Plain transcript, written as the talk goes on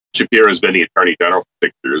Shapiro has been the Attorney General for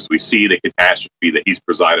 6 years. We see the catastrophe that he's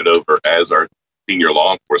presided over as our senior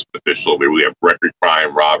law enforcement official, where we have record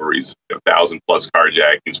crime, robberies, 1,000+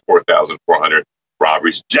 carjackings, 4,400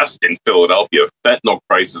 robberies just in Philadelphia, fentanyl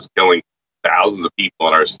crisis killing thousands of people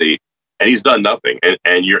in our state. And he's done nothing.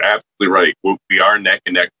 And you're absolutely right. We are neck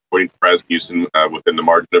and neck, according to President Houston, within the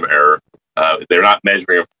margin of error. They're not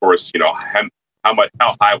measuring, of course, how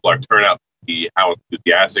high will our turnout be, how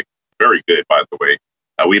enthusiastic. Very good, by the way.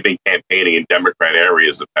 We've been campaigning in Democrat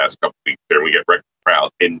areas the past couple of weeks there. We get record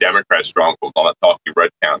crowds in Democrat strongholds. I'm not talking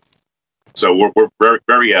red county. So we're very,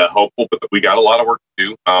 very hopeful, but we got a lot of work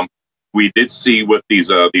to do. We did see with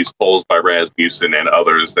these polls by Rasmussen and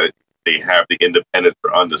others that they have the independents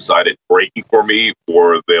or undecided breaking for me,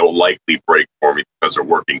 or they'll likely break for me because they're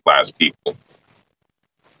working class people.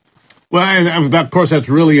 Well, and of course, that's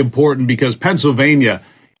really important because Pennsylvania,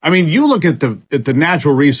 I mean, you look at the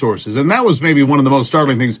natural resources, and that was maybe one of the most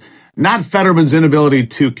startling things, not Fetterman's inability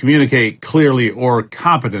to communicate clearly or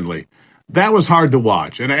competently. That was hard to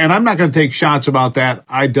watch. And I'm not going to take shots about that.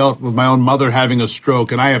 I dealt with my own mother having a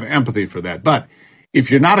stroke, and I have empathy for that. But if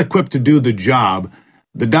you're not equipped to do the job,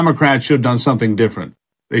 the Democrats should have done something different.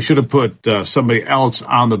 They should have put somebody else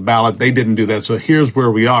on the ballot. They didn't do that. So here's where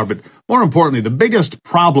we are. But more importantly, the biggest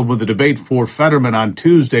problem with the debate for Fetterman on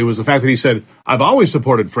Tuesday was the fact that he said, I've always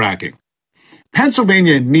supported fracking.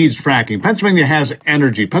 Pennsylvania needs fracking. Pennsylvania has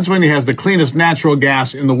energy. Pennsylvania has the cleanest natural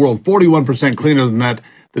gas in the world, 41% cleaner than that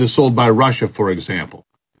is sold by Russia, for example.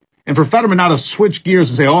 And for Fetterman now to switch gears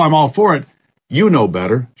and say, oh, I'm all for it, you know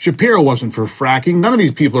better. Shapiro wasn't for fracking. None of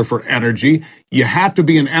these people are for energy. You have to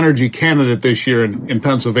be an energy candidate this year in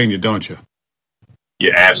Pennsylvania, don't you?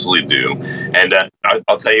 You absolutely do. And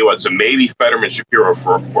I'll tell you what, so maybe Fetterman, Shapiro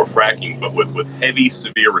for fracking, but with heavy,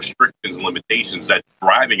 severe restrictions and limitations that's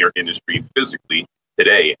driving our industry physically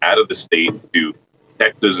today out of the state to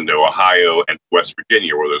Texas and to Ohio and West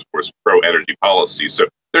Virginia, where there's, of course, pro-energy policy. So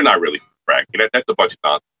they're not really fracking. That's a bunch of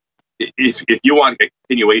nonsense. If you want a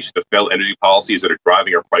continuation of failed energy policies that are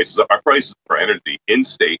driving our prices up, our prices for energy in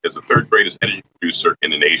state as the third greatest energy producer in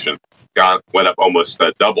the nation went up almost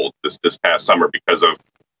doubled this past summer because of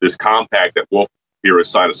this compact that Wolf here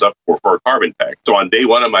signed us up for a carbon tax. So on day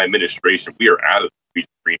one of my administration, we are out of the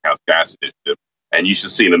greenhouse gas initiative, and you should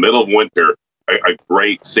see in the middle of winter a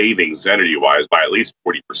great savings energy-wise by at least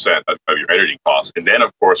 40% of your energy costs. And then,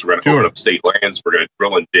 of course, we're going to open up state lands. We're going to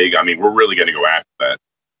drill and dig. I mean, we're really going to go after that.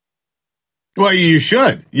 Well, you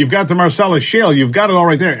should. You've got the Marcellus Shale. You've got it all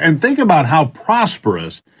right there. And think about how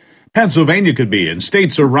prosperous Pennsylvania could be and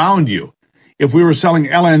states around you if we were selling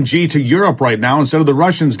LNG to Europe right now instead of the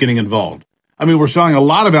Russians getting involved. I mean, we're selling a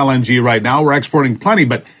lot of LNG right now. We're exporting plenty.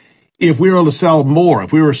 But if we were able to sell more,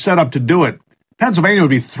 if we were set up to do it, Pennsylvania would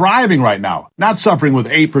be thriving right now, not suffering with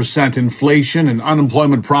 8% inflation and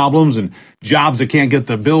unemployment problems and jobs that can't get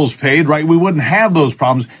the bills paid, right? We wouldn't have those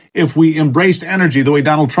problems if we embraced energy the way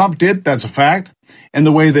Donald Trump did. That's a fact. And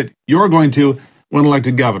the way that you're going to when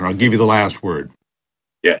elected governor. I'll give you the last word.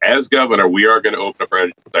 Yeah, as governor, we are going to open up our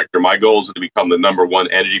energy sector. My goal is to become the #1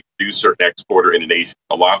 energy producer and exporter in the nation.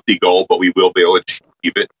 A lofty goal, but we will be able to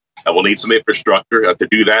achieve it. We'll need some infrastructure to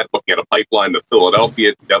do that, looking at a pipeline to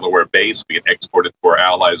Philadelphia, to Delaware base. We can export it to our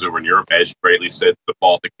allies over in Europe, as you greatly said, the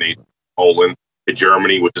Baltic nation, Poland, to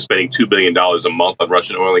Germany, which is spending $2 billion a month on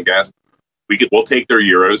Russian oil and gas. We'll take their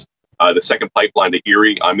euros. The second pipeline to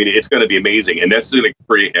Erie, I mean, it's going to be amazing. And that's going to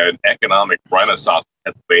create an economic renaissance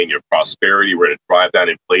in Pennsylvania, prosperity. We're going to drive down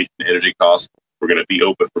inflation, energy costs. We're going to be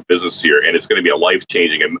open for business here. And it's going to be a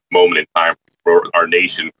life-changing moment in time for our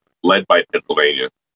nation, led by Pennsylvania.